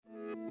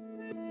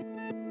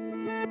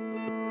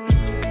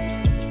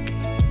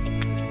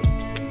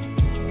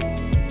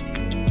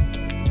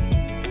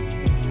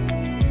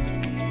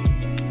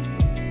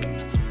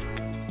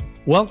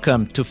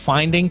Welcome to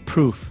Finding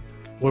Proof,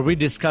 where we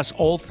discuss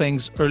all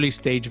things early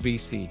stage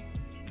VC.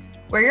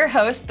 We're your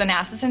hosts,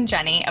 Thanasis and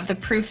Jenny of the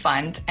Proof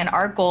Fund, and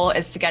our goal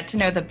is to get to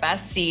know the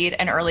best seed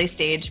and early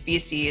stage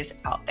VCs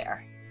out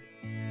there.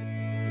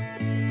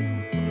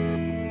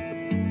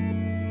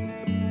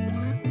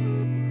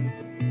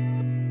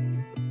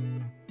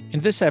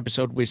 In this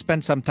episode, we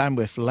spent some time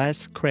with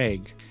Les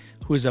Craig,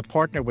 who is a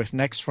partner with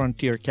Next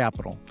Frontier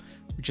Capital,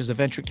 which is a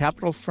venture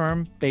capital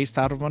firm based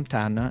out of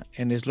Montana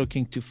and is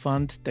looking to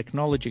fund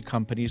technology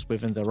companies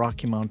within the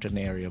Rocky Mountain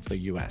area of the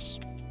U.S.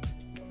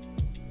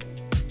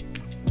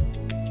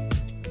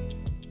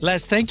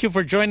 Les, thank you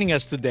for joining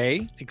us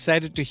today.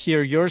 Excited to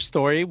hear your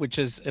story, which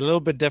is a little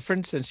bit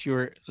different since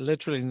you're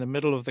literally in the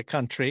middle of the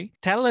country.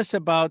 Tell us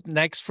about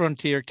Next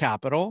Frontier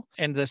Capital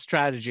and the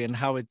strategy and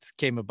how it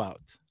came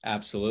about.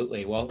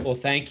 Absolutely. Well,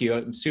 thank you.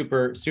 I'm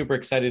super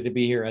excited to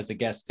be here as a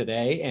guest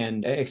today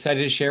and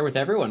excited to share with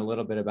everyone a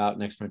little bit about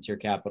Next Frontier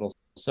Capital.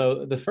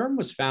 So the firm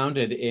was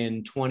founded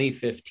in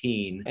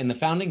 2015, and the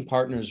founding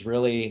partners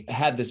really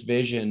had this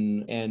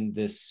vision and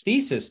this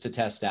thesis to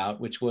test out,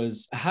 which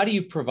was how do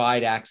you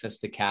provide access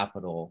to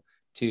capital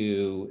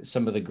to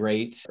some of the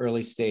great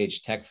early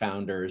stage tech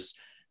founders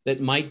that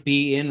might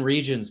be in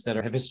regions that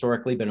have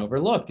historically been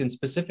overlooked. And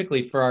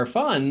specifically for our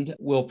fund,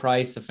 Will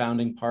Price, the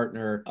founding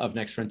partner of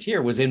Next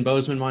Frontier, was in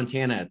Bozeman,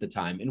 Montana at the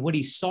time. And what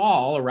he saw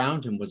all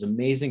around him was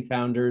amazing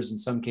founders, in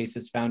some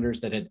cases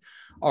founders that had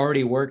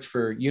already worked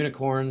for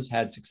unicorns,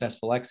 had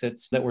successful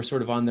exits that were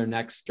sort of on their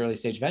next early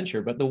stage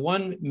venture. But the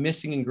one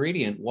missing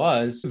ingredient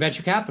was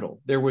venture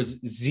capital. There was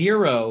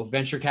zero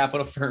venture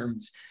capital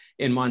firms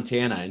in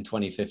Montana in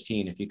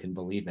 2015, if you can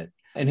believe it.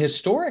 And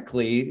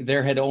historically,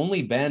 there had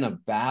only been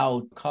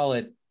about, call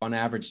it on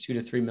average, $2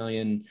 to $3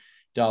 million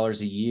a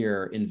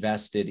year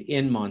invested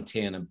in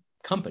Montana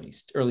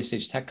companies, early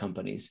stage tech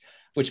companies,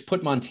 which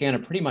put Montana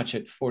pretty much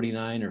at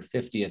 49 or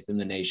 50th in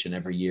the nation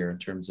every year in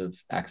terms of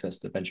access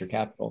to venture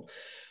capital.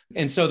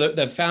 And so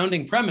the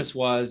founding premise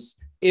was,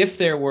 if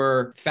there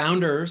were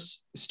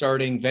founders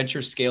starting venture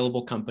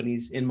scalable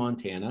companies in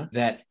Montana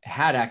that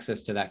had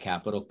access to that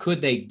capital,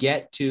 could they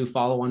get to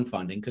follow-on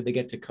funding? Could they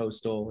get to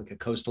coastal, like a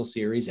coastal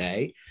Series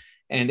A?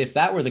 And if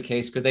that were the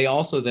case, could they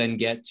also then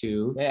get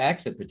to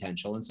exit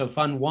potential? And so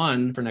Fund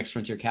One for Next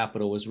Frontier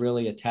Capital was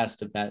really a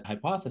test of that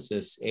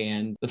hypothesis.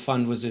 And the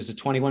fund is a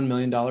 $21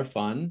 million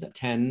fund,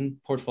 10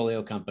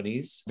 portfolio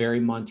companies, very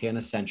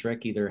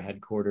Montana-centric, either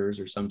headquarters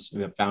or some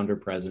founder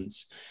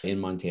presence in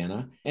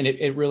Montana. And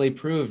it really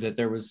proved that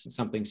there was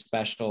something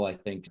special, I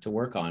think, to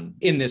work on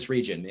in this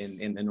region,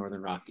 in the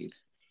Northern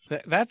Rockies.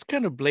 That's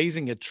kind of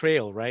blazing a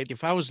trail, right?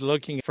 If I was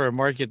looking for a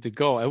market to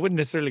go, I wouldn't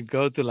necessarily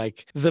go to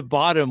like the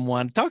bottom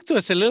one. Talk to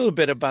us a little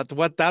bit about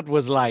what that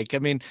was like. I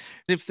mean,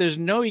 if there's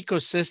no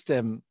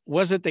ecosystem,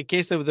 was it the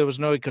case that there was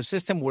no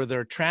ecosystem? Were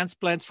there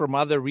transplants from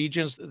other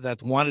regions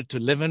that wanted to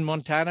live in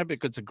Montana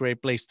because it's a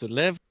great place to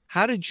live?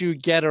 How did you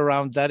get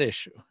around that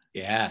issue?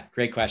 Yeah,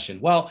 great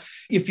question. Well,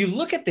 if you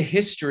look at the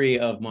history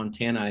of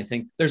Montana, I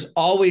think there's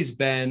always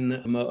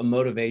been a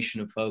motivation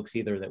of folks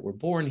either that were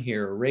born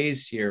here or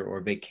raised here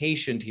or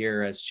vacationed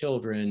here as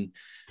children.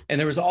 And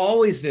there was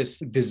always this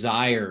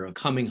desire of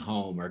coming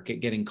home or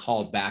getting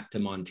called back to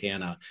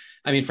Montana.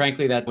 I mean,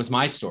 frankly, that was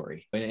my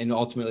story and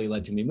ultimately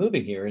led to me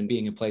moving here and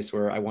being a place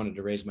where I wanted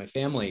to raise my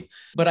family.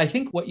 But I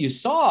think what you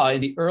saw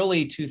in the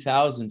early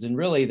 2000s, and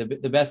really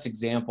the best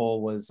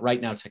example was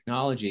Right Now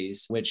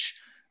Technologies, which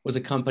was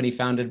a company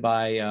founded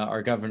by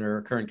our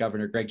current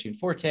governor, Greg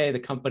Gianforte. The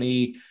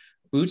company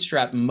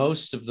bootstrapped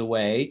most of the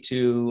way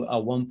to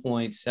a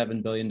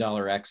 $1.7 billion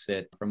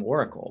exit from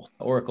Oracle.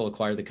 Oracle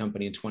acquired the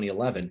company in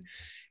 2011.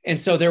 And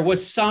so there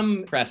was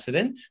some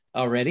precedent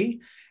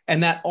already.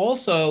 And that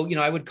also,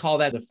 I would call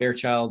that the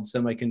Fairchild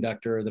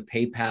Semiconductor, or the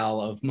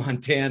PayPal of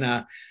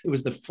Montana. It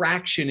was the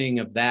fractioning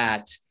of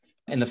that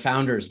and the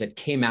founders that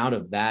came out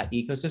of that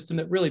ecosystem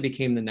that really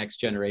became the next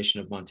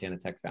generation of Montana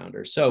tech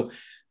founders. So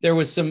there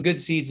was some good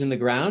seeds in the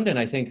ground, and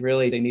I think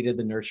really they needed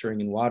the nurturing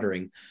and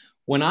watering.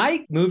 When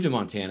I moved to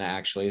Montana,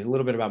 actually, is a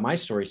little bit about my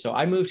story. So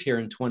I moved here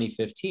in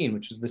 2015,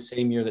 which was the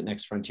same year that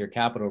Next Frontier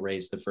Capital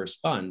raised the first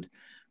fund.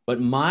 But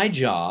my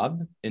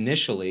job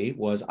initially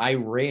was I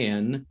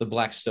ran the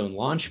Blackstone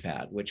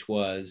Launchpad, which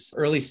was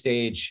early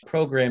stage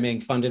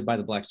programming funded by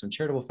the Blackstone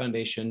Charitable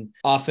Foundation,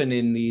 often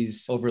in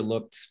these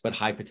overlooked but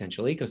high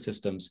potential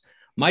ecosystems.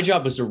 My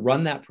job was to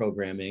run that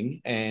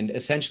programming and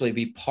essentially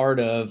be part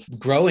of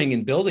growing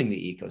and building the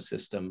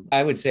ecosystem.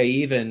 I would say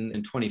even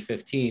in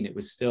 2015, it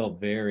was still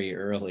very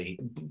early,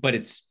 but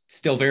it's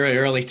still very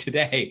early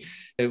today.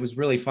 It was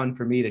really fun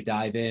for me to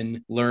dive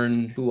in,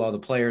 learn who all the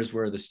players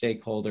were, the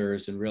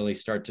stakeholders, and really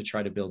start to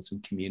try to build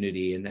some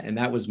community. And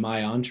that was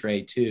my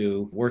entree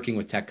to working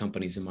with tech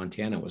companies in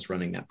Montana, was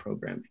running that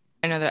programming.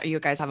 I know that you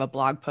guys have a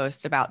blog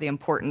post about the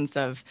importance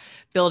of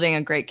building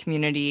a great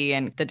community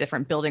and the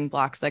different building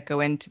blocks that go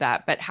into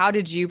that. But how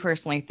did you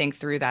personally think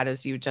through that,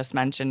 as you just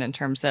mentioned, in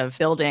terms of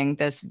building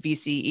this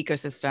VC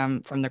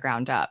ecosystem from the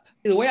ground up?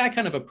 The way I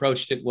kind of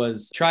approached it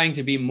was trying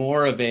to be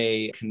more of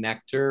a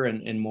connector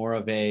and more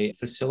of a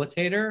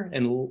facilitator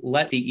and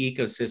let the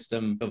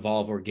ecosystem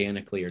evolve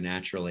organically or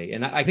naturally.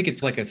 And I think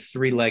it's like a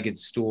three-legged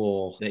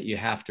stool that you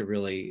have to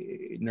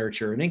really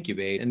nurture and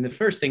incubate. And the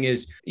first thing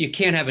is you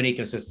can't have an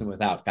ecosystem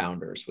without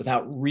founders,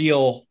 without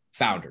real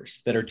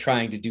founders that are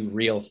trying to do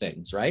real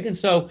things, right? And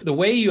so the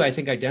way you, I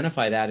think,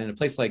 identify that in a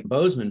place like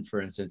Bozeman,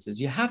 for instance, is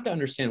you have to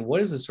understand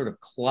what is the sort of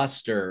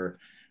cluster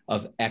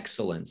of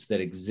excellence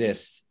that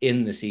exists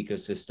in this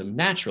ecosystem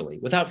naturally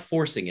without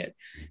forcing it.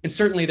 And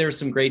certainly there's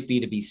some great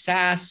B2B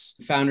SaaS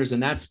founders in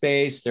that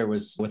space. There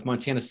was with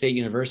Montana State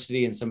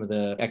University and some of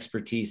the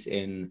expertise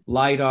in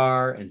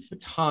LiDAR and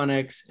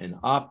photonics and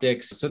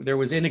optics. So there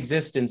was in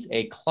existence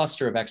a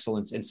cluster of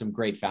excellence and some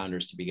great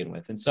founders to begin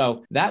with. And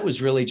so that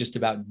was really just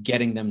about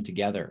getting them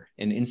together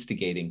and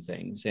instigating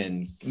things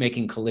and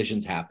making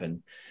collisions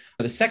happen.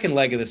 The second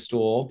leg of the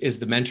stool is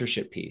the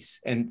mentorship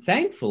piece. And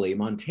thankfully,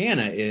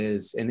 Montana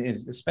is, and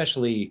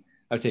especially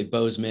I would say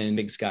Bozeman,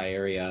 Big Sky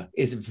area,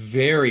 is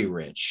very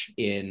rich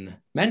in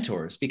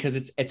mentors because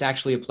it's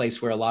actually a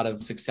place where a lot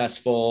of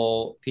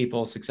successful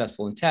people,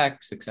 successful in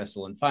tech,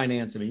 successful in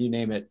finance, I mean, you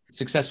name it,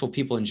 successful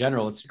people in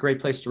general, it's a great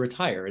place to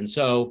retire. And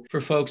so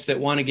for folks that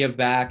want to give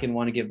back and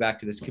want to give back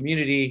to this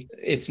community,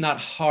 it's not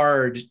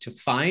hard to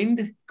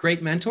find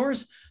great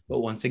mentors. But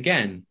once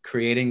again,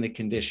 creating the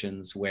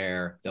conditions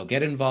where they'll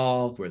get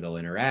involved, where they'll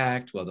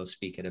interact, where they'll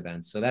speak at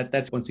events. So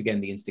that's once again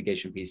the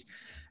instigation piece.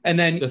 And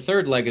then the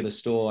third leg of the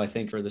stool, I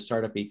think, for the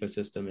startup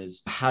ecosystem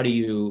is how do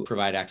you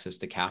provide access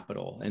to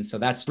capital? And so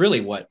that's really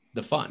what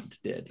the fund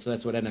did. So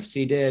that's what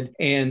NFC did.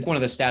 And one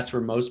of the stats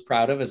we're most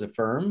proud of as a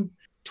firm,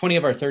 20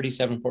 of our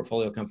 37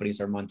 portfolio companies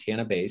are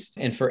Montana based.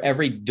 And for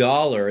every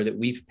dollar that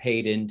we've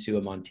paid into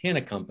a Montana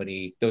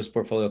company, those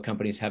portfolio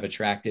companies have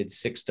attracted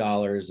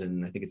 $6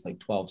 and I think it's like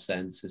 12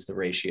 cents is the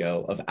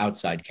ratio of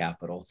outside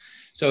capital.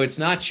 So it's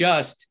not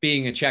just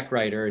being a check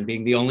writer and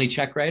being the only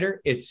check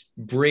writer, it's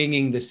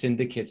bringing the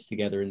syndicates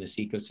together in this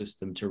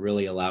ecosystem to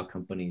really allow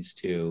companies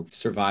to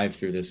survive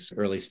through this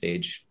early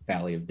stage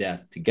valley of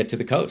death to get to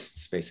the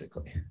coasts,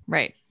 basically.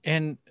 Right.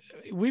 And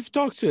we've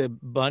talked to a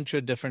bunch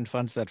of different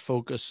funds that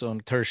focus on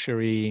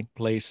tertiary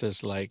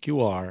places like you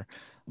are,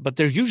 but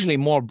they're usually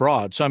more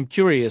broad. So I'm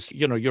curious,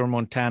 you're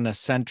Montana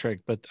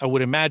centric, but I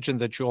would imagine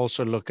that you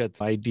also look at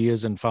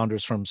ideas and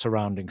founders from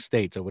surrounding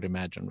states, I would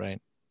imagine,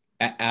 right?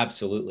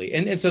 Absolutely.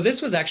 And so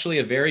this was actually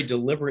a very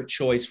deliberate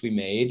choice we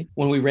made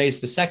when we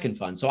raised the second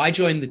fund. So I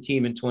joined the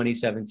team in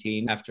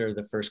 2017 after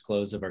the first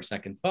close of our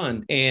second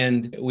fund,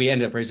 and we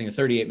ended up raising a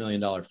 $38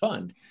 million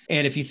fund.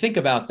 And if you think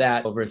about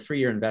that over a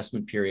 3-year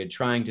investment period,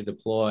 trying to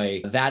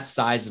deploy that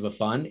size of a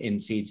fund in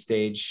seed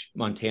stage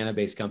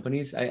Montana-based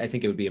companies, I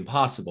think it would be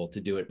impossible to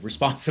do it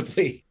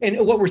responsibly. And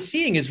what we're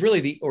seeing is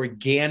really the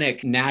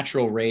organic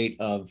natural rate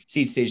of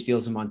seed stage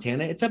deals in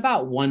Montana. It's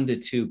about 1 to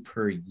 2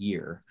 per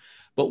year.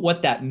 But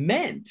what that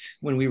meant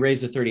when we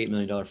raised a $38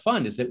 million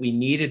fund is that we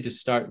needed to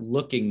start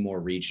looking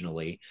more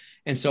regionally.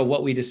 And so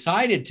what we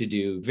decided to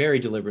do very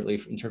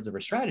deliberately in terms of our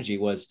strategy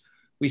was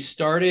we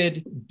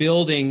started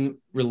building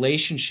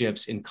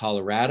relationships in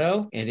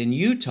Colorado and in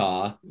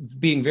Utah,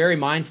 being very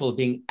mindful of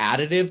being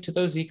additive to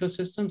those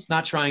ecosystems,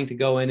 not trying to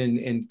go in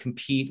and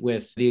compete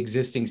with the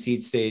existing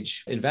seed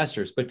stage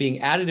investors, but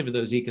being additive to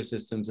those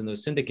ecosystems and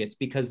those syndicates,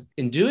 because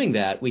in doing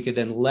that, we could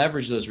then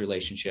leverage those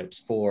relationships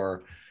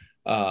for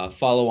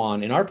follow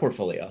on in our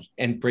portfolio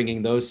and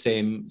bringing those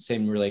same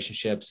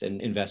relationships and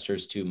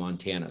investors to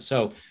Montana.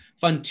 So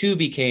Fund 2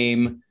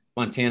 became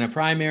Montana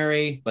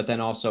primary, but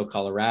then also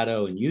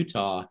Colorado and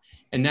Utah.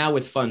 And now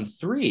with Fund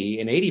 3,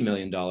 an $80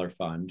 million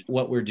fund,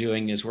 what we're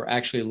doing is we're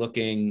actually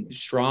looking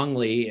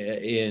strongly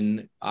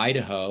in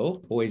Idaho,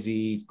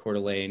 Boise, Coeur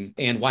d'Alene,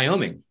 and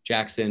Wyoming,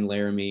 Jackson,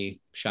 Laramie,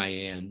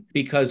 Cheyenne,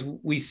 because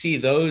we see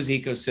those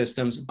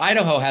ecosystems.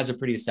 Idaho has a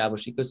pretty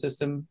established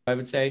ecosystem, I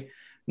would say.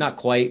 Not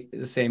quite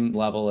the same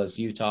level as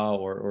Utah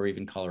or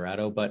even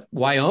Colorado, but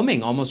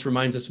Wyoming almost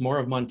reminds us more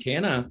of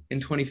Montana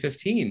in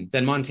 2015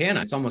 than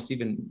Montana. It's almost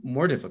even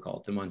more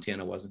difficult than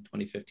Montana was in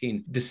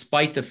 2015,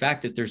 despite the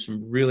fact that there's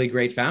some really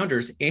great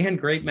founders and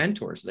great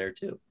mentors there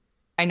too.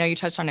 I know you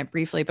touched on it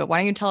briefly, but why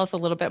don't you tell us a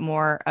little bit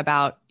more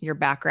about your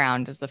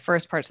background is the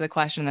first part to the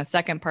question. The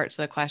second part to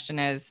the question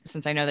is,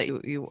 since I know that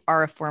you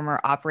are a former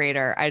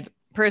operator, I'd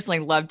personally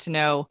love to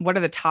know what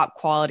are the top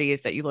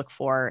qualities that you look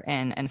for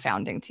in a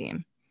founding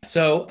team?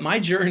 So my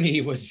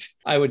journey was,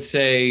 I would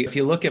say, if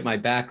you look at my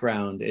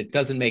background, it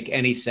doesn't make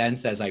any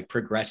sense as I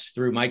progressed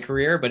through my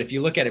career. But if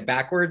you look at it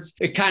backwards,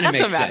 it kind of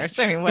makes sense.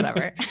 I mean,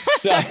 whatever.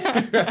 So,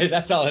 right,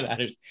 that's all that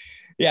matters.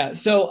 Yeah.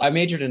 So I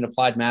majored in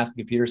applied math and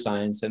computer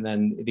science, and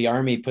then the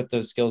Army put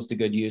those skills to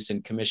good use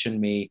and commissioned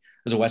me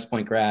as a West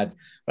Point grad.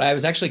 But I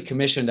was actually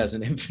commissioned as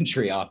an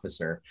infantry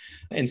officer.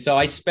 And so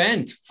I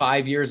spent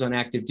 5 years on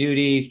active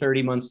duty,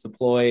 30 months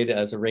deployed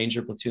as a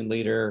Ranger platoon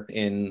leader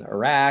in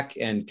Iraq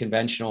and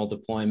conventional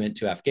deployment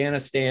to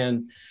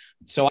Afghanistan.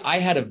 So I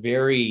had a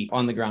very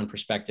on the ground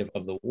perspective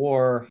of the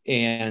war.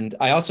 And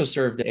I also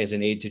served as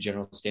an aide to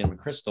General Stan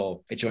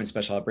McChrystal at Joint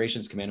Special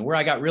Operations Command. And where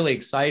I got really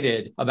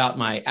excited about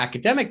my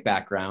academic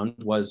background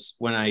was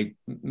when I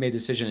made the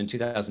decision in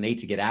 2008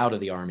 to get out of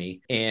the Army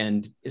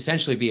and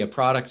essentially be a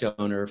product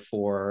owner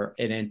for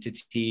an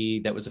entity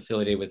that was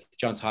affiliated with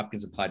Johns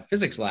Hopkins Applied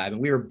Physics Lab.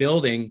 And we were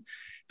building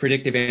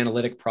predictive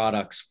analytic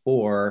products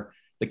for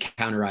the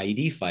counter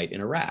IED fight in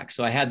Iraq.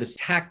 So I had this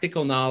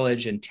tactical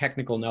knowledge and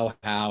technical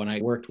know-how, and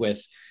I worked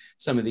with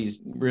some of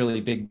these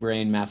really big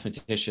brain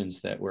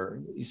mathematicians that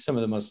were some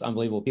of the most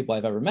unbelievable people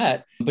I've ever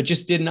met, but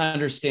just didn't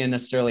understand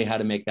necessarily how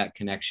to make that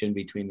connection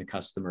between the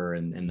customer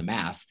and the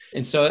math.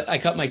 And so I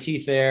cut my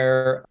teeth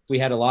there. We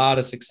had a lot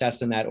of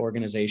success in that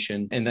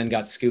organization and then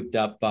got scooped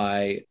up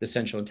by the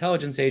Central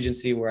Intelligence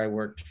Agency, where I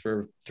worked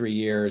for 3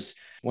 years.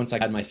 Once I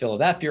had my fill of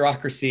that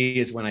bureaucracy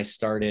is when I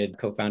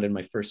co-founded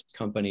my first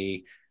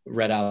company,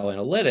 Red Owl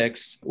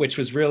Analytics, which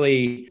was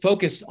really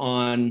focused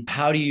on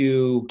how do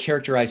you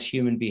characterize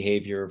human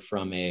behavior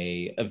from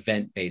a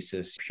event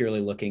basis, purely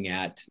looking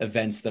at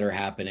events that are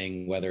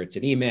happening, whether it's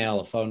an email,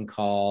 a phone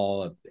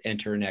call,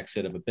 enter and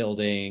exit of a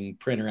building,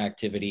 printer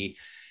activity.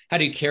 How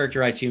do you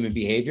characterize human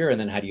behavior?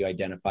 And then how do you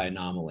identify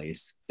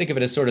anomalies? Think of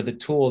it as sort of the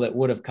tool that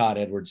would have caught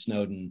Edward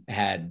Snowden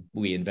had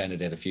we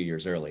invented it a few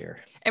years earlier.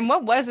 And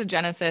what was the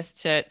genesis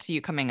to you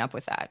coming up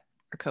with that?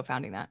 Or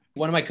co-founding that?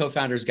 One of my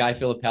co-founders, Guy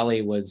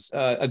Filippelli, was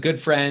a good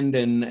friend,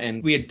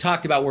 and we had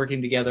talked about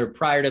working together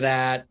prior to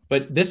that.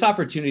 But this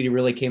opportunity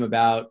really came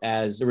about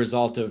as a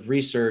result of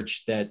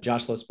research that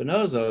Josh Lo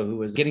Spinoza, who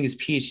was getting his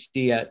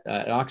PhD at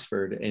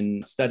Oxford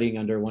and studying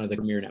under one of the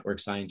premier network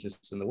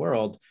scientists in the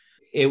world.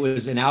 It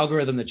was an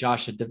algorithm that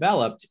Josh had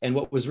developed. And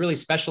what was really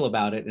special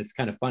about it, and it's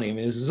kind of funny, I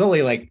mean, this was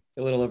only like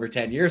a little over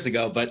 10 years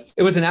ago, but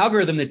it was an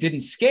algorithm that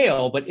didn't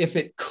scale. But if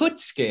it could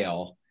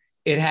scale,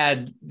 it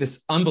had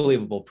this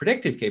unbelievable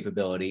predictive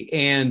capability.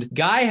 And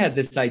Guy had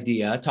this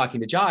idea, talking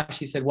to Josh,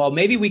 he said, well,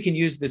 maybe we can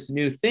use this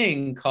new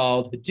thing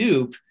called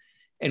Hadoop,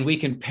 and we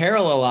can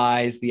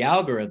parallelize the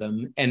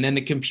algorithm, and then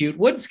the compute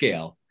would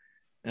scale.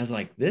 And I was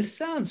like, this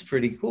sounds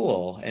pretty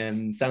cool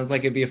and sounds like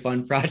it'd be a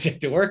fun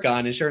project to work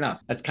on. And sure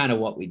enough, that's kind of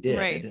what we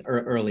did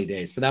early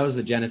days. So that was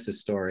the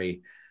genesis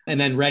story. And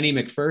then Rennie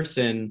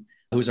McPherson,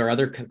 who's our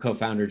other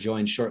co-founder,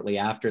 joined shortly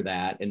after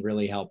that and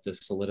really helped us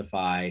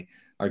solidify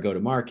our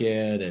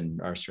go-to-market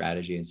and our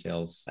strategy and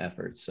sales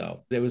efforts.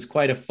 So it was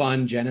quite a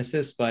fun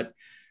genesis, but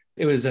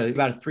it was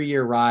about a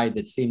 3-year ride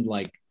that seemed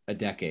like a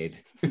decade.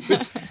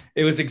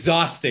 It was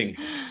exhausting.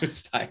 It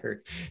was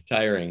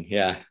tiring.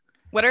 Yeah.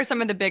 What are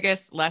some of the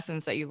biggest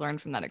lessons that you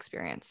learned from that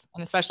experience?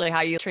 And especially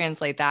how you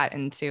translate that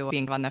into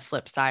being on the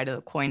flip side of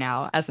the coin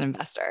now as an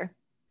investor?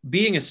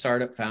 Being a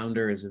startup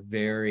founder is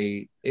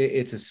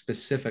it's a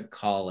specific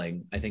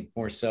calling, I think,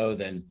 more so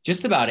than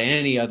just about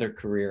any other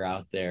career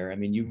out there. I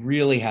mean, you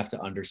really have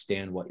to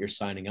understand what you're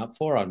signing up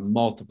for on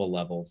multiple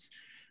levels.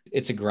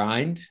 It's a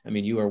grind. I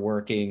mean, you are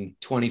working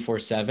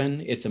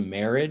 24/7. It's a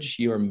marriage.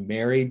 You are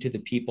married to the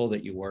people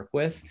that you work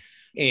with.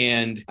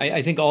 And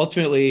I think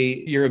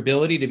ultimately your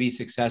ability to be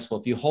successful,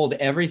 if you hold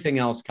everything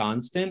else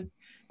constant,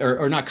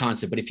 or not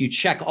constant, but if you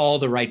check all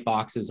the right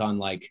boxes on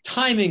like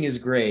timing is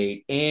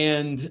great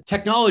and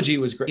technology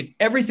was great, if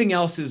everything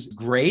else is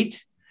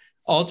great,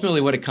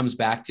 ultimately what it comes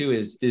back to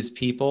is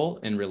people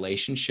and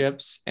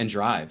relationships and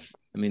drive.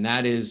 I mean,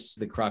 that is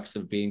the crux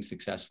of being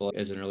successful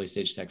as an early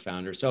stage tech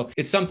founder. So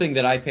it's something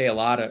that I pay a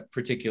lot of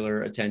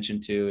particular attention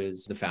to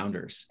is the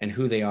founders and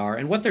who they are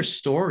and what their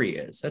story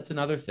is. That's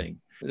another thing.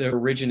 The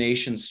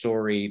origination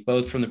story,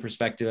 both from the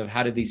perspective of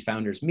how did these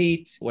founders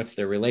meet, what's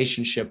their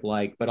relationship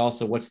like, but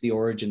also what's the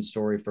origin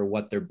story for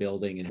what they're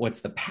building and what's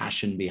the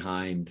passion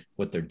behind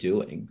what they're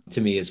doing,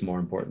 to me is more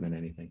important than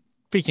anything.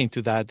 Speaking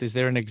to that, is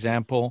there an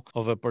example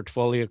of a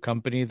portfolio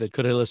company that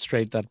could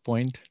illustrate that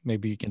point?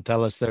 Maybe you can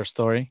tell us their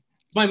story.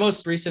 My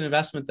most recent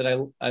investment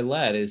that I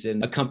led is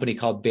in a company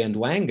called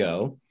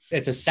Bandwango.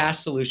 It's a SaaS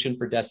solution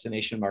for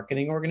destination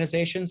marketing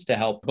organizations to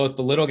help both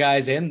the little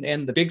guys and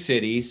the big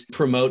cities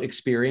promote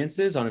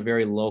experiences on a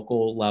very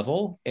local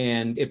level.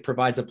 And it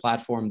provides a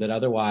platform that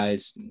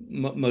otherwise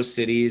most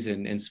cities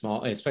and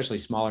small, especially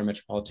smaller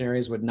metropolitan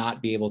areas, would not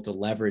be able to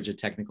leverage a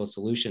technical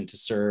solution to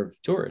serve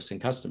tourists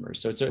and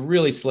customers. So it's a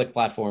really slick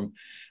platform.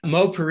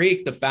 Mo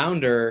Parikh, the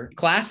founder,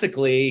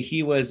 classically,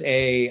 he was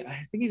I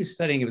think he was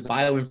studying, it was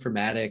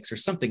bioinformatics or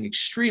something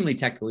extremely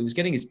technical. He was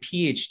getting his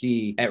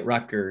PhD at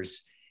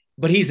Rutgers.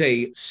 But he's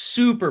a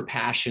uber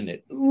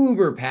passionate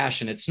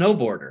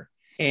snowboarder.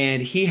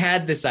 And he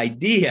had this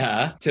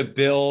idea to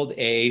build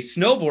a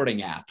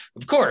snowboarding app,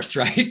 of course,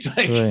 right?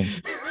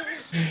 Right.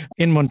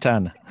 In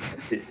Montana.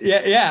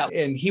 Yeah.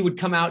 And he would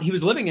come out, he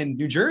was living in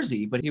New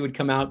Jersey, but he would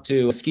come out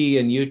to ski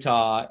in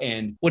Utah.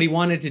 And what he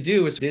wanted to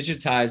do was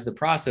digitize the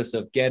process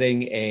of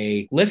getting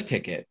a lift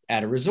ticket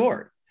at a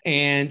resort.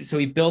 And so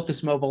he built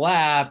this mobile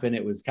app, and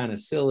it was kind of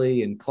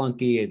silly and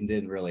clunky and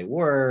didn't really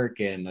work.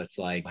 And it's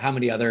like, how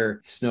many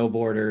other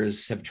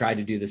snowboarders have tried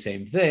to do the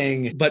same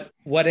thing? But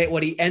what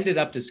he ended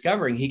up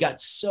discovering, he got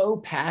so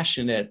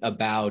passionate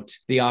about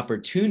the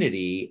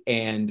opportunity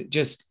and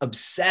just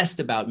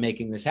obsessed about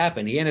making this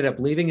happen. He ended up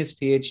leaving his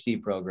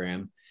PhD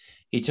program.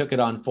 He took it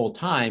on full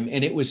time.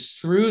 And it was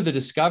through the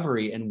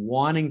discovery and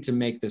wanting to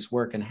make this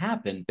work and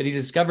happen that he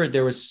discovered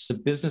there was a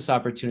business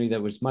opportunity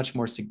that was much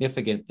more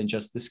significant than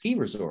just the ski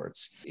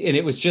resorts. And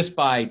it was just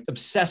by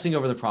obsessing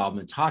over the problem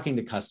and talking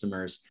to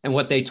customers. And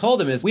what they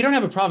told him is, we don't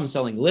have a problem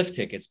selling lift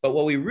tickets, but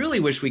what we really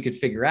wish we could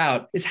figure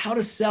out is how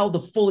to sell the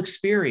full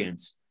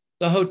experience.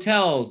 The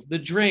hotels, the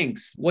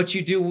drinks, what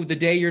you do the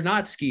day you're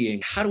not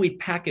skiing. How do we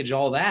package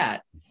all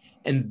that?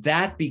 And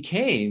that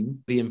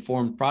became the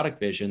informed product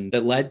vision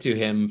that led to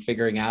him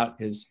figuring out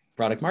his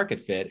product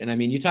market fit. And I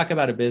mean, you talk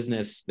about a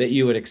business that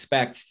you would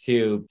expect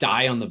to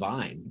die on the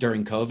vine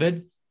during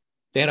COVID.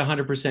 They had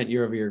 100%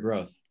 year-over-year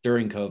growth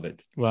during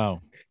COVID.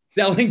 Wow.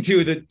 Selling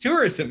to the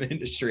tourism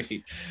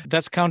industry.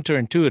 That's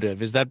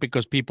counterintuitive. Is that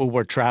because people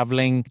were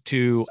traveling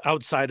to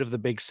outside of the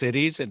big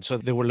cities and so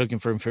they were looking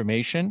for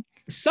information?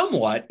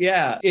 Somewhat,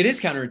 yeah. It is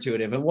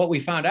counterintuitive. And what we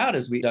found out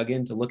as we dug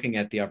into looking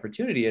at the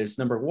opportunity is,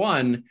 number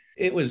one,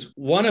 it was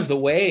one of the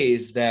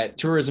ways that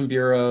tourism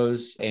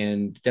bureaus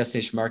and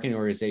destination marketing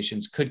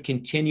organizations could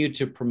continue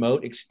to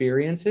promote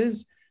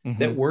experiences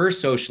that were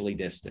socially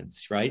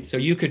distanced, right? So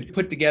you could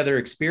put together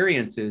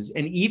experiences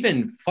and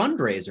even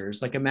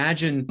fundraisers. Like,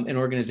 imagine an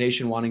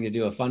organization wanting to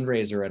do a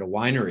fundraiser at a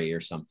winery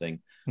or something.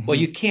 Well,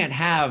 you can't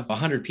have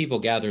 100 people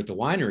gather at the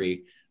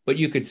winery, but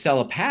you could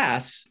sell a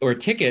pass or a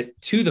ticket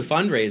to the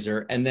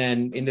fundraiser, and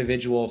then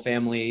individual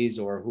families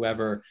or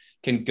whoever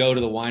can go to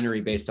the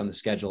winery based on the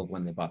schedule of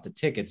when they bought the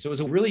ticket. So it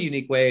was a really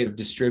unique way of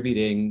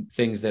distributing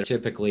things that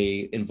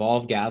typically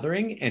involve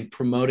gathering and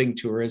promoting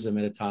tourism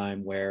at a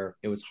time where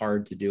it was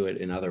hard to do it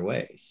in other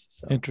ways.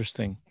 So.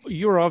 Interesting.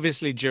 You're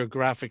obviously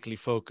geographically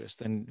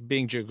focused, and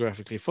being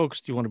geographically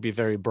focused, you want to be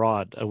very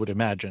broad, I would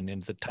imagine, in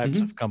the types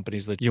of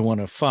companies that you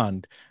want to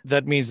fund.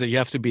 That means that you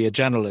have to be a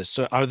generalist.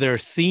 So are there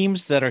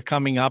themes that are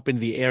coming up in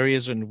the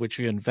areas in which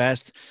you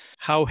invest?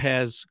 How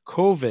has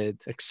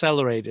COVID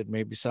accelerated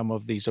maybe some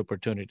of these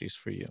opportunities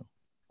for you?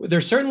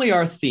 There certainly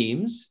are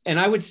themes. And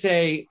I would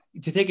say,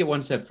 to take it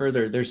one step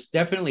further, there's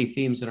definitely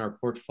themes in our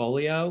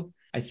portfolio,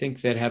 I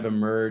think, that have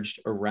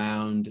emerged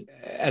around,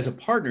 as a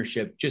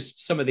partnership,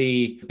 just some of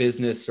the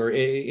business or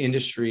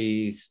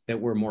industries that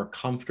we're more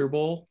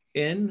comfortable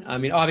in. I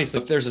mean,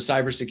 obviously, if there's a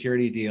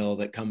cybersecurity deal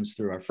that comes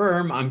through our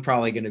firm, I'm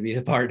probably going to be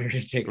the partner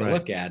to take a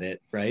look at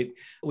it, right?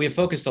 We have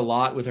focused a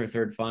lot with our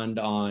third fund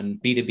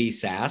on B2B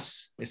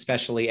SaaS,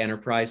 especially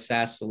enterprise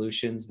SaaS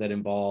solutions that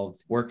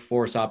involved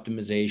workforce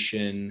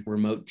optimization,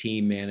 remote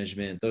team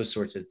management, those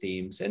sorts of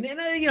themes. And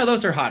you know,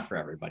 those are hot for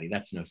everybody.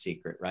 That's no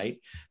secret, right?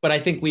 But I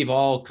think we've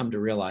all come to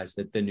realize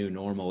that the new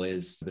normal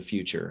is the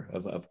future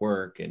of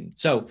work. And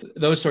so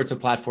those sorts of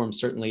platforms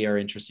certainly are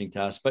interesting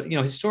to us. But, you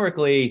know,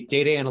 historically,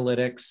 data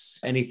analytics,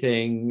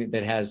 anything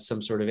that has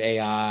some sort of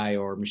AI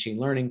or machine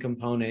learning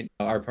component.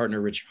 Our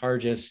partner, Rich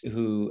Hargis,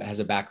 who has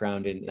a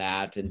background in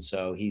that. And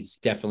so he's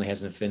definitely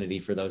has an affinity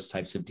for those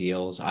types of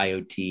deals,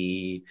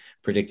 IoT,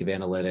 predictive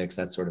analytics,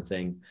 that sort of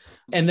thing.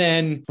 And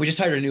then we just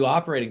hired a new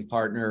operating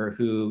partner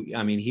who,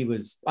 I mean, he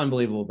was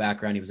unbelievable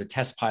background. He was a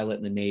test pilot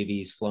in the Navy.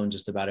 He's flown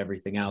just about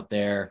everything out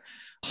there.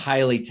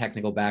 Highly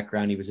technical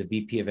background. He was a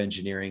VP of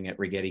engineering at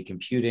Rigetti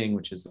Computing,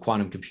 which is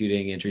quantum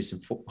computing,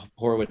 Andreessen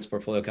Horowitz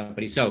portfolio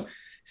company. So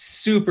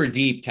super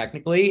deep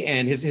technically.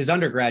 And his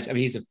undergrad, I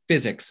mean, he's a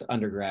physics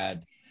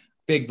undergrad,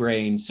 big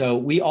brain. So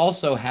we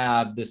also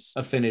have this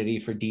affinity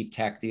for deep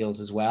tech deals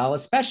as well,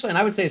 especially, and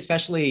I would say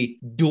especially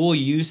dual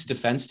use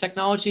defense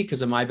technology,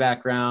 because of my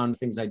background,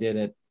 things I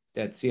did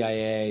at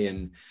CIA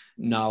and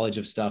knowledge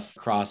of stuff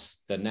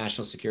across the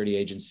National Security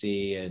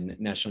Agency and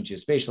National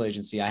Geospatial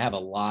Agency. I have a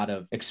lot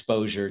of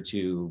exposure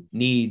to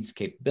needs,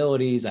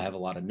 capabilities. I have a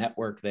lot of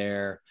network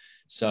there.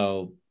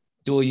 So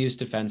dual use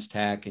defense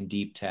tech and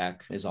deep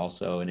tech is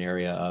also an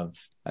area of,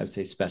 I would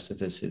say,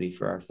 specificity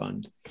for our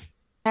fund.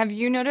 Have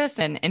you noticed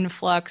an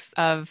influx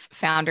of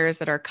founders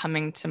that are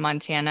coming to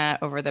Montana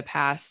over the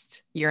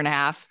past year and a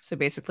half? So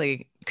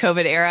basically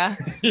COVID era,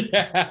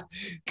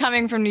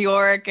 coming from New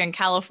York and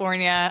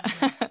California,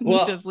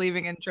 just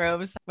leaving in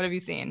droves. What have you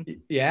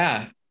seen?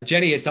 Yeah,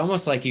 Jenny, it's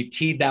almost like you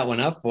teed that one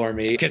up for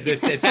me, because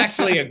it's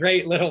actually a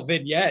great little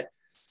vignette.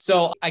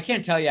 So I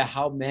can't tell you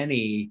how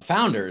many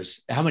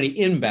founders, how many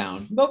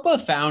inbound,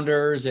 both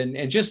founders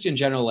and just in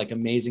general, like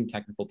amazing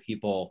technical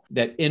people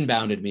that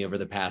inbounded me over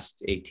the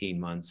past 18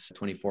 months,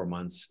 24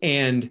 months.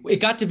 And it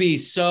got to be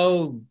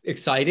so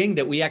exciting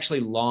that we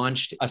actually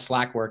launched a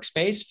Slack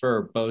workspace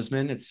for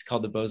Bozeman. It's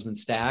called the Bozeman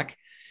Stack.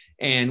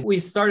 And we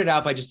started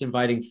out by just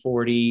inviting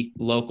 40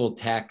 local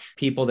tech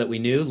people that we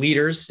knew,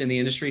 leaders in the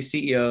industry,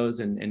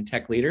 CEOs and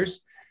tech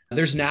leaders.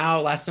 There's now,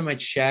 last time I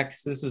checked,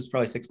 so this was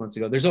probably 6 months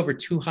ago, there's over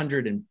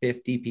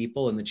 250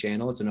 people in the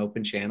channel. It's an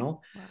open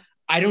channel. Wow.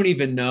 I don't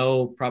even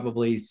know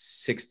probably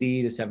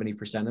 60 to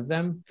 70% of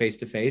them face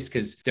to face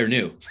because they're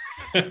new.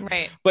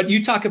 Right. But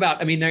you talk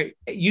about, I mean,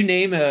 you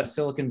name a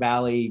Silicon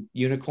Valley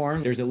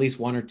unicorn, there's at least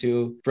one or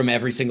two from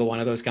every single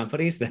one of those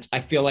companies that I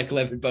feel like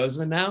live in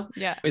Bozeman now.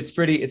 Yeah. It's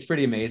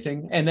pretty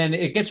amazing. And then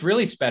it gets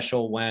really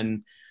special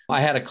when I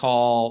had a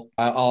call.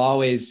 I'll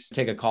always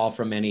take a call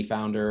from any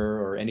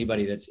founder or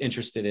anybody that's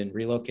interested in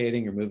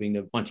relocating or moving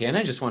to Montana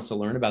and just wants to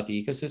learn about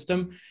the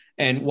ecosystem.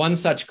 And one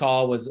such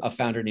call was a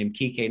founder named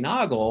Kike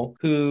Nagel,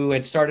 who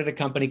had started a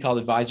company called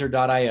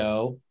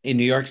Advisor.io in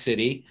New York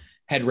City,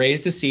 had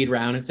raised a seed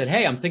round and said,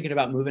 hey, I'm thinking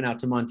about moving out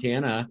to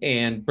Montana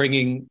and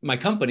bringing my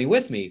company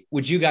with me.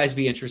 Would you guys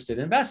be interested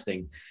in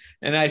investing?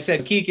 And I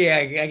said,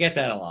 Kike, I get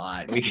that a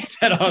lot. We get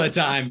that all the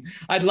time.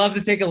 I'd love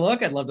to take a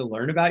look. I'd love to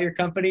learn about your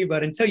company.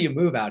 But until you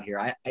move out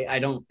here, I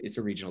don't, it's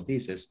a regional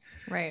thesis.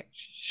 Right.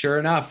 Sure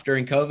enough,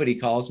 during COVID, he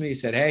calls me. He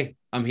said, hey,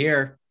 I'm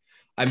here.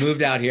 I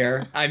moved out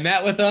here. I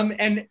met with him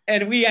and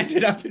we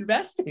ended up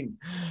investing.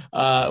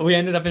 We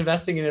ended up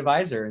investing in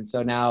Advisor. And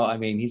so now, I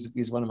mean,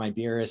 he's one of my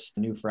dearest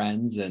new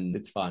friends and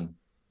it's fun.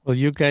 Well,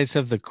 you guys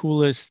have the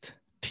coolest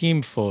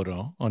team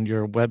photo on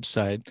your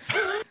website,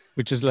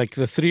 which is like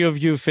the three of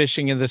you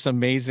fishing in this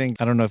amazing,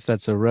 I don't know if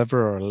that's a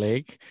river or a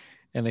lake,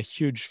 and a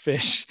huge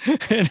fish.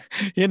 And,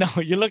 you know,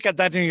 you look at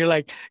that and you're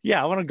like,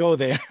 yeah, I want to go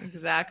there.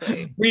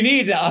 Exactly. We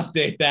need to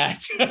update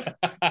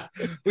that.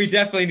 We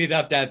definitely need to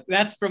update.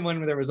 That's from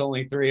when there was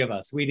only three of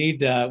us.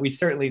 We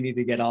certainly need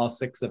to get all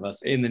six of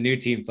us in the new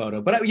team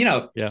photo. But, you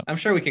know, yeah. I'm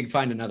sure we can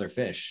find another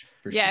fish.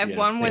 Yeah, if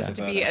one was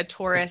to be a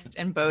tourist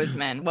in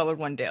Bozeman, what would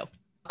one do?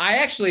 I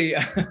actually,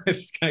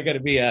 it's kind of going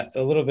to be a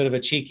little bit of a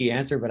cheeky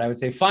answer, but I would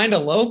say find a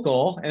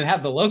local and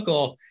have the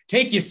local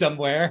take you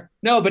somewhere.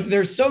 No, but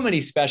there's so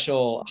many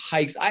special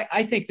hikes.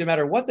 I think no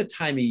matter what the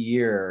time of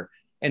year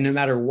and no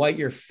matter what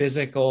your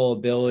physical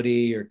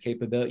ability or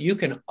capability, you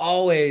can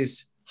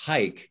always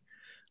hike.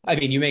 I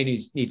mean, you may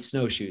need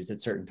snowshoes at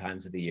certain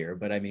times of the year,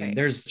 but I mean, right.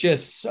 There's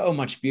just so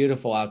much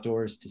beautiful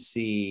outdoors to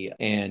see.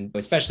 And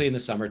especially in the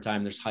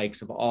summertime, there's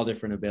hikes of all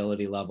different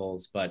ability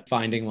levels, but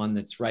finding one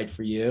that's right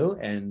for you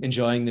and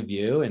enjoying the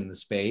view and the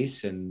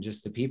space and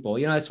just the people,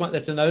 you know,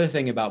 that's another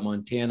thing about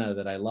Montana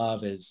that I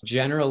love is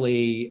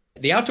generally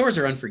the outdoors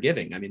are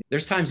unforgiving. I mean,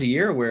 there's times a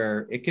year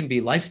where it can be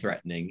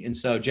life-threatening. And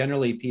so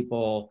generally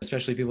people,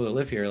 especially people that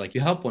live here, like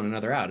you help one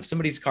another out. If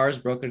somebody's car is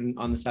broken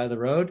on the side of the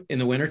road in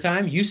the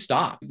wintertime, you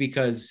stop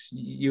because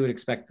you would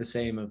expect the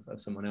same of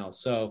someone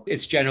else. So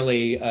it's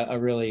generally a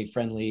really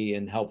friendly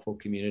and helpful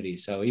community.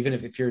 So even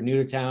if you're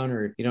new to town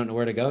or you don't know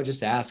where to go,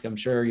 just ask. I'm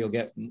sure you'll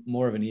get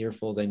more of an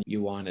earful than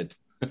you wanted.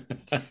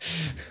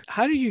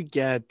 How do you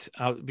get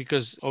out?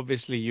 Because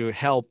obviously you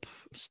help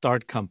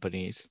start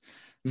companies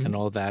and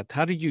all that.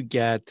 How do you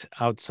get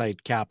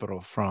outside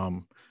capital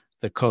from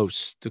the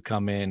coast to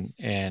come in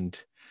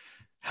and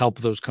help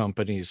those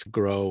companies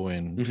grow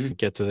and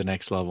get to the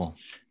next level?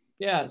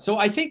 Yeah. So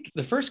I think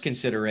the first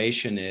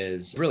consideration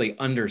is really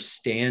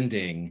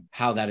understanding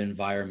how that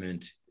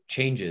environment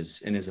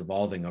changes and is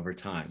evolving over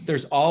time.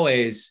 There's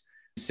always,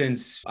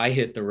 since I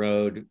hit the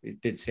road,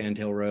 did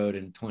Sandhill Road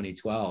in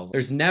 2012,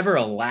 there's never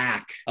a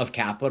lack of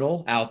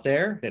capital out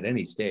there at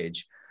any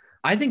stage.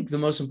 I think the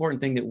most important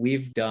thing that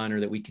we've done or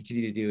that we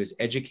continue to do is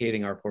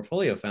educating our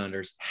portfolio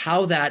founders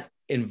how that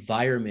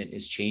environment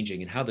is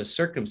changing and how the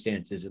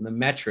circumstances and the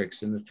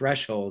metrics and the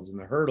thresholds and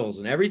the hurdles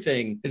and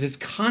everything is it's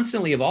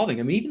constantly evolving.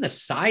 I mean, even the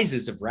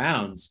sizes of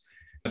rounds,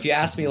 if you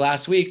asked me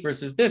last week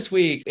versus this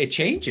week, it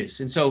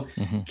changes. And so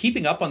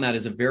keeping up on that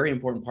is a very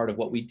important part of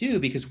what we do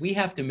because we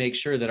have to make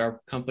sure that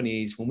our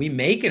companies, when we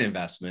make an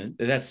investment,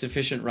 that's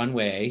sufficient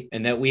runway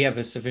and that we have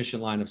a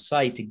sufficient line of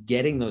sight to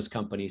getting those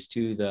companies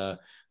to the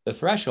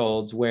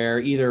thresholds where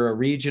either a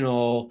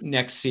regional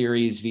next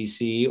series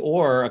VC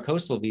or a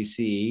coastal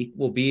VC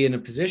will be in a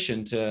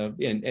position to,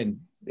 and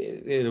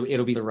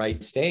it'll be the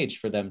right stage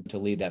for them to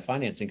lead that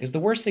financing. Because the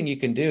worst thing you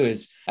can do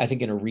is, I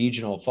think in a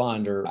regional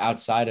fund or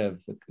outside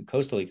of the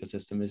coastal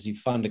ecosystem is you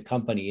fund a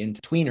company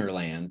into tweener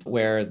land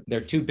where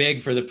they're too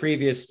big for the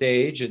previous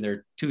stage and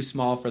they're too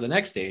small for the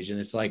next stage. And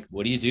it's like,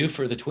 what do you do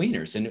for the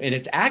tweeners? And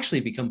it's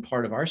actually become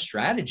part of our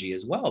strategy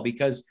as well,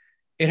 because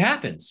it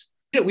happens.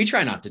 We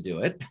try not to do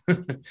it,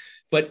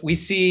 but we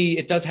see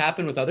it does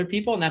happen with other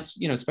people. And that's,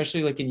 you know,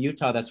 especially like in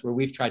Utah, that's where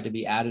we've tried to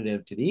be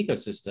additive to the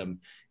ecosystem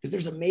because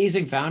there's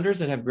amazing founders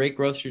that have great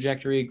growth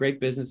trajectory, great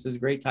businesses,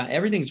 great time.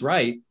 Everything's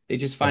right. They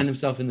just find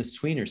themselves in the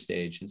tweener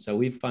stage. And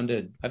so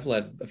I've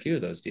led a few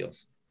of those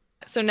deals.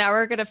 So now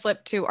we're going to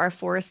flip to our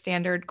 4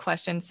 standard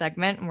question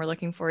segment, and we're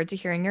looking forward to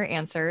hearing your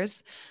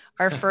answers.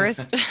 Our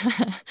first, these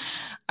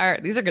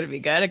are going to be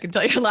good. I can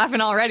tell you're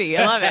laughing already.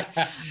 I love it.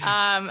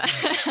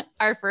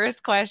 Our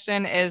first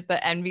question is the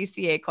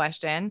NVCA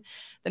question.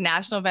 The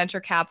National Venture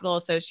Capital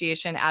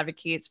Association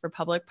advocates for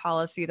public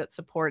policy that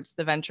supports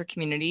the venture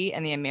community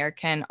and the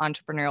American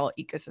entrepreneurial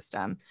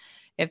ecosystem.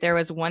 If there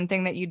was one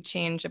thing that you'd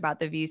change about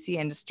the VC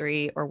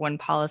industry or one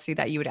policy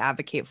that you would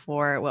advocate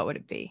for, what would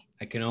it be?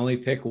 I can only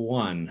pick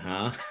one,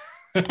 huh?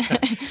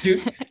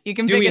 do You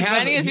can do pick we as have-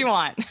 many as you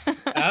want.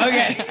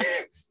 Okay.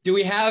 Do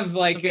we have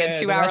like It'll be a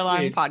the 2-hour-long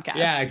rest of podcast?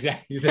 Yeah,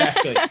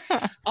 exactly.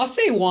 I'll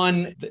say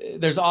one.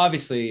 There's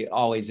obviously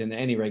always in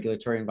any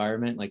regulatory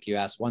environment, like you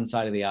ask one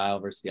side of the aisle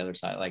versus the other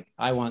side. Like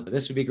I want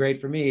this would be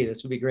great for me.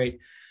 This would be great.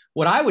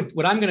 What I'm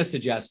going to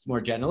suggest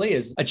more generally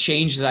is a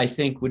change that I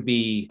think would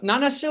be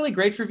not necessarily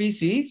great for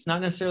VCs,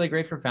 not necessarily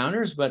great for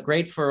founders, but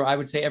great for, I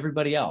would say,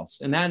 everybody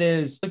else. And that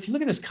is, if you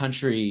look at this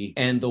country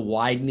and the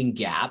widening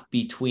gap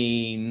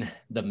between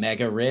the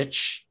mega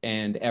rich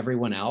and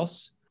everyone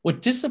else,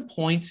 what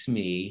disappoints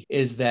me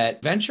is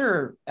that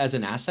venture as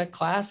an asset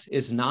class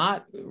is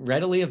not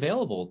readily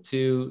available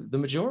to the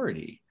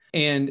majority.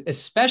 And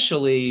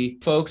especially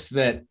folks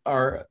that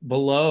are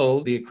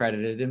below the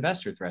accredited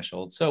investor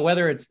threshold. So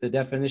whether it's the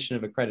definition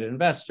of accredited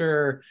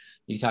investor,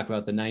 you talk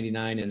about the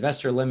 99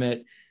 investor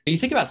limit, you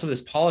think about some of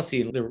this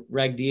policy, the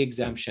Reg D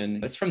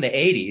exemption, it's from the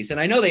 80s. And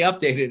I know they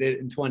updated it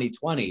in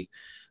 2020.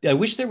 I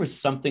wish there was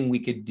something we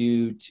could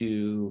do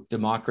to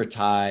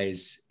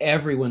democratize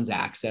everyone's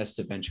access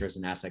to venture as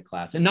an asset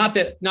class. And not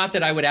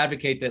that I would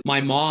advocate that my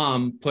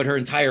mom put her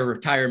entire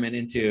retirement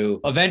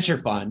into a venture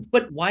fund,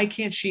 but why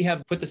can't she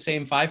have put the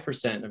same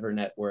 5% of her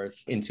net worth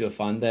into a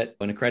fund that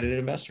an accredited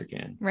investor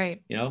can?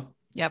 Right. You know?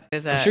 Yep.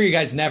 I'm sure you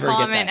guys never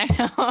common, get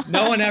that. I know.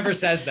 No one ever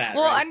says that.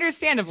 Well, right?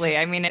 understandably,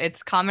 I mean,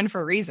 it's common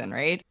for a reason,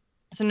 right?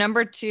 So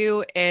number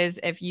 2 is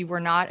if you were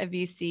not a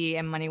VC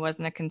and money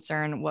wasn't a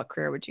concern, what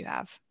career would you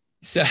have?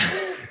 So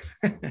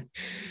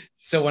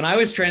when I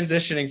was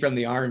transitioning from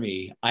the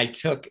Army, I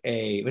took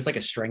it was like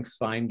a strengths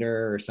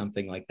finder or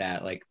something like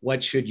that. Like,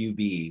 what should you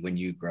be when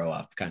you grow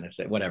up kind of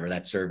thing, whatever,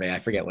 that survey, I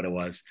forget what it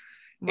was.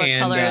 What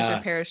color is your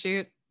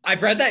parachute?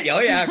 I've read that. Oh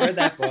yeah, I've read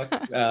that book.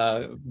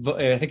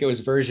 I think it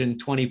was version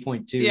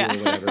 20.2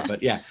 or whatever,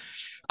 but yeah.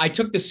 I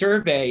took the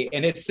survey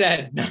and it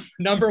said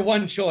number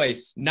 1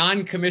 choice,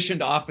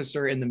 non-commissioned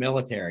officer in the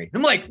military.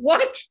 I'm like,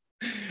 what?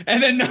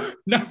 And then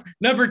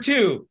number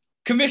 2,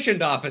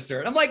 commissioned officer.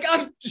 And I'm like,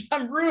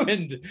 I'm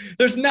ruined.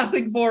 There's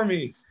nothing for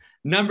me.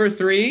 Number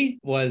 3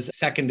 was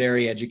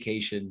secondary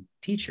education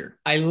teacher.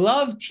 I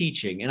love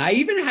teaching. And I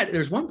even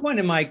there's one point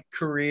in my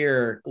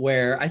career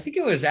where I think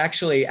it was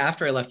actually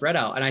after I left Red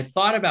Owl, and I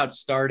thought about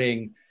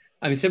starting,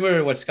 I mean, similar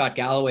to what Scott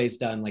Galloway's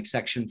done, like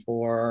Section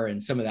 4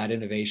 and some of that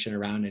innovation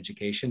around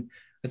education.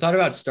 I thought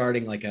about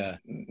starting like a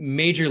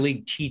major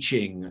league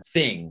teaching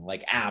thing,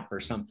 like app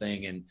or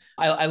something. And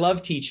I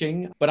love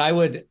teaching, but I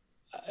would,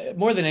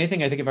 more than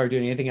anything, I think if I were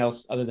doing anything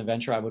else other than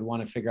venture, I would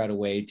want to figure out a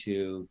way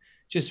to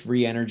just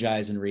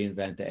re-energize and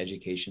reinvent the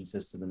education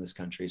system in this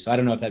country. So I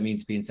don't know if that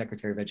means being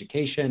Secretary of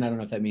Education. I don't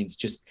know if that means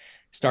just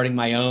starting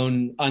my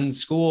own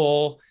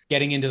unschool,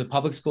 getting into the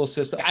public school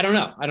system. I don't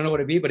know what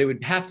it'd be, but it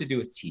would have to do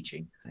with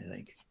teaching, I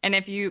think. And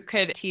if you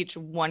could teach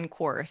one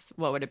course,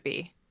 what would it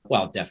be?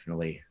 Well,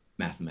 definitely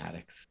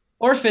mathematics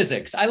or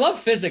physics. I love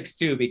physics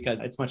too,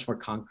 because it's much more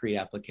concrete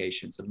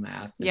applications of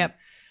math. Yep.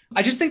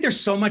 I just think there's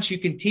so much you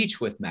can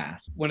teach with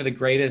math. One of the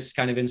greatest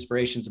kind of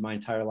inspirations of my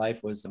entire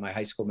life was my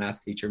high school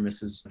math teacher,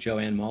 Mrs.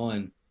 Joanne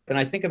Mullen. And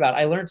I think about,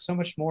 I learned so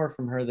much more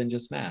from her than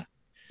just math.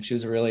 She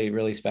was a really,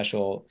 really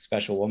special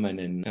woman.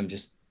 And I'm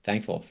just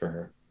thankful for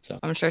her. So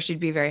I'm sure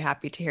she'd be very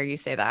happy to hear you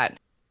say that.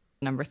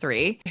 Number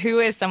 3, who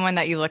is someone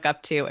that you look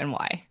up to and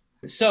why?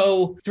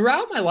 So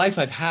throughout my life,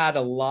 I've had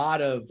a lot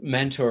of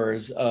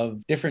mentors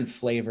of different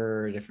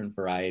flavor, different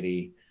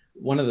variety.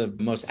 One of the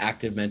most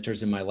active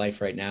mentors in my life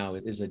right now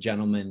is a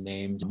gentleman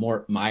named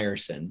Mort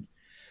Meyerson.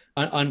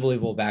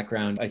 Unbelievable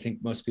background. I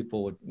think most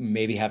people would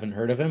maybe haven't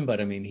heard of him,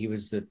 but I mean, he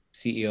was the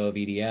CEO of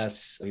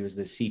EDS. He was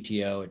the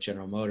CTO at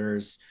General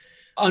Motors.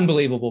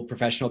 Unbelievable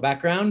professional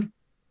background.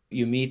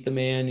 You meet the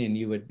man and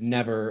you would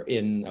never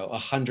in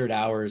 100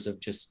 hours of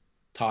just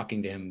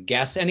talking to him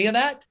guess any of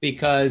that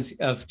because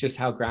of just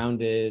how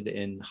grounded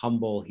and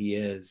humble he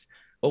is.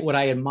 But what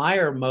I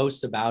admire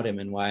most about him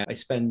and why I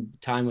spend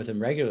time with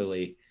him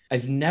regularly,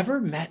 I've never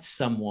met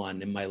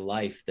someone in my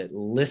life that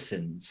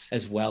listens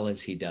as well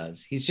as he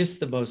does. He's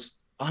just the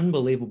most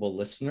unbelievable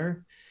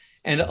listener.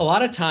 And a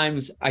lot of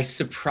times I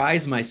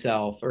surprise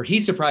myself, or he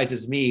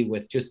surprises me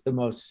with just the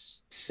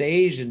most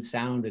sage and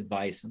sound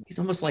advice. He's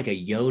almost like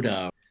a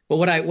Yoda. But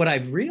what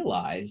I've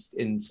realized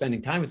in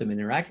spending time with him,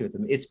 interacting with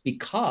him, it's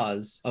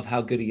because of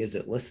how good he is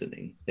at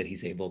listening that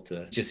he's able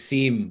to just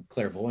seem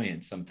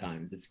clairvoyant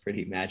sometimes. It's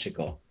pretty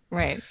magical.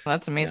 Right. Well,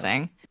 that's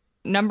amazing. Yeah.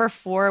 Number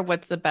 4,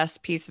 what's the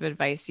best piece of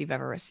advice you've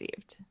ever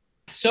received?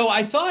 So I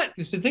I've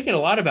been thinking a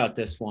lot about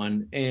this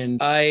one, and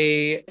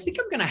I think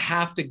I'm going to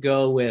have to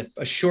go with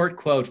a short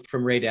quote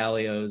from Ray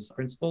Dalio's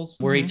Principles,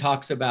 where he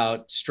talks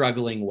about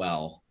struggling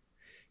well.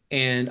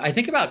 And I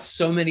think about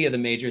so many of the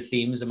major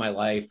themes in my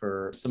life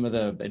or some of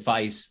the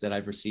advice that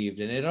I've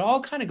received, and it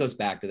all kind of goes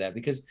back to that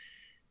because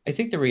I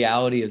think the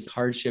reality is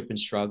hardship and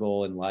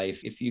struggle in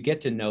life. If you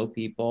get to know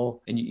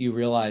people and you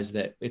realize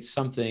that it's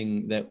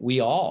something that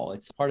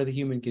it's part of the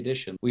human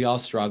condition. We all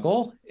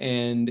struggle.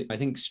 And I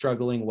think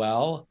struggling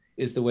well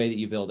is the way that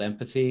you build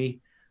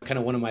empathy. Kind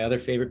of one of my other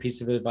favorite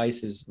pieces of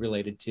advice is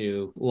related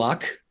to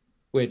luck.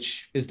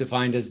 which is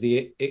defined as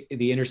the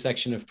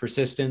intersection of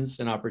persistence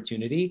and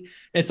opportunity.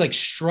 It's like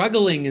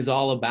struggling is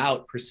all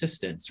about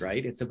persistence,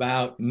 right? It's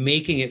about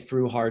making it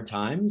through hard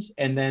times.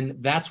 And then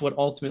that's what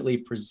ultimately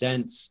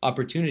presents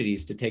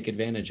opportunities to take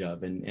advantage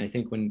of. And I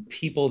think when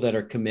people that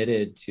are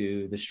committed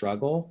to the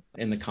struggle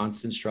and the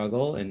constant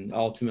struggle and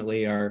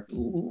ultimately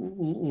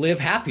live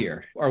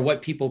happier, are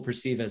what people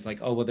perceive as like,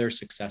 oh, well, they're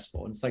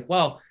successful. And it's like,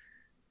 well,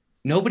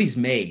 nobody's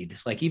made.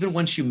 Like, even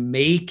once you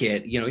make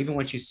it, even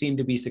once you seem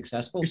to be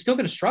successful, you're still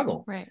going to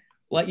struggle. Right.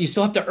 Like, you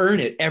still have to earn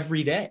it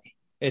every day.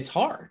 It's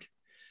hard.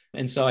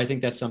 And so I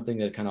think that's something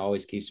that kind of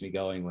always keeps me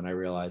going when I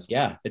realize,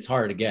 yeah, it's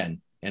hard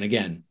again and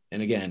again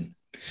and again.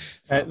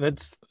 So.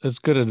 That's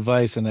good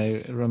advice. And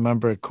I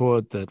remember a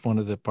quote that one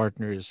of the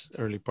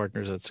early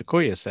partners at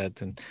Sequoia said,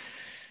 and,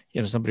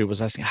 somebody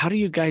was asking, how do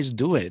you guys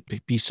do it?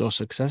 Be so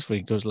successful?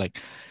 He goes like,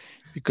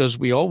 because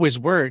we always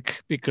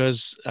work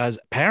because as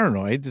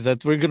paranoid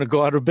that we're going to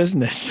go out of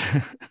business.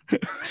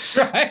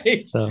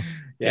 Right. So,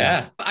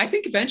 yeah. I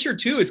think venture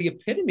too is the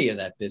epitome of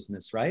that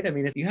business, right? I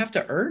mean, you have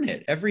to earn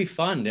it. Every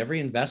fund, every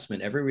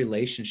investment, every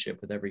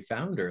relationship with every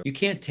founder, you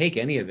can't take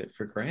any of it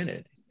for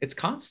granted. It's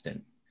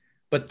constant.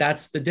 But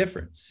that's the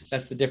difference.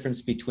 That's the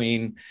difference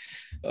between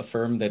a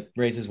firm that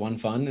raises one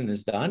fund and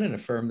is done and a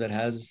firm that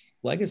has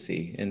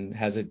legacy and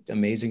has an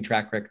amazing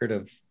track record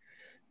of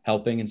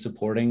helping and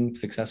supporting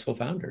successful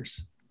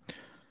founders.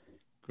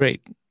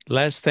 Great.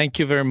 Les, thank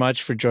you very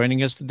much for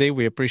joining us today.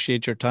 We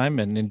appreciate your time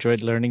and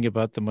enjoyed learning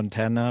about the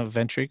Montana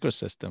venture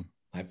ecosystem.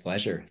 My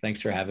pleasure.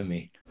 Thanks for having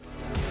me.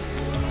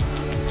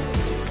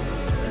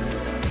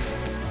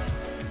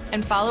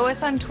 And follow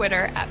us on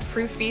Twitter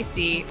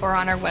 @ProofVC or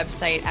on our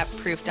website at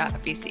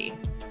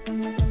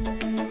proof.vc.